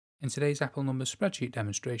In today's Apple Numbers Spreadsheet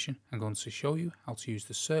demonstration, I'm going to show you how to use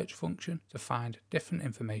the search function to find different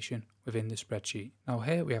information within the spreadsheet. Now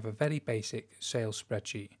here we have a very basic sales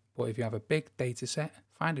spreadsheet, but if you have a big data set,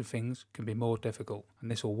 finding things can be more difficult,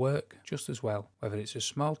 and this will work just as well, whether it's a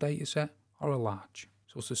small data set or a large.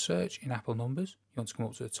 So to search in Apple Numbers, you want to come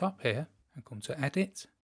up to the top here and come to Edit,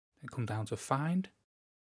 then come down to Find,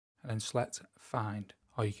 and then select Find,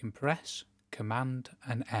 or you can press Command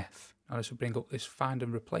and F. Now this will bring up this Find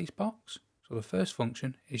and Replace box. So the first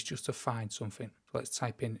function is just to find something. So let's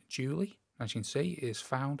type in Julie. As you can see, it has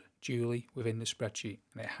found Julie within the spreadsheet,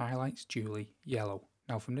 and it highlights Julie yellow.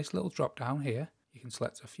 Now from this little drop down here, you can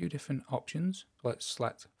select a few different options. So let's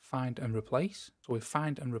select Find and Replace. So with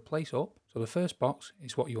Find and Replace up, so the first box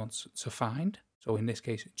is what you want to find. So in this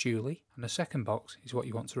case, Julie. And the second box is what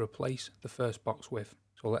you want to replace the first box with.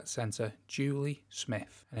 So let's enter Julie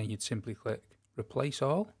Smith. And then you'd simply click Replace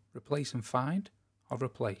All, Replace and Find, or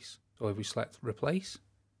Replace. So if we select Replace,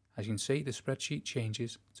 as you can see, the spreadsheet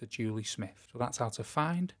changes to Julie Smith. So that's how to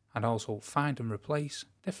find and also find and replace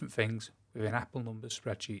different things within Apple Numbers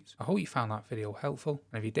spreadsheets. I hope you found that video helpful,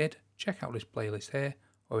 and if you did, check out this playlist here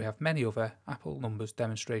where we have many other Apple Numbers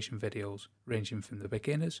demonstration videos ranging from the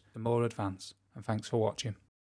beginners to more advanced. And thanks for watching.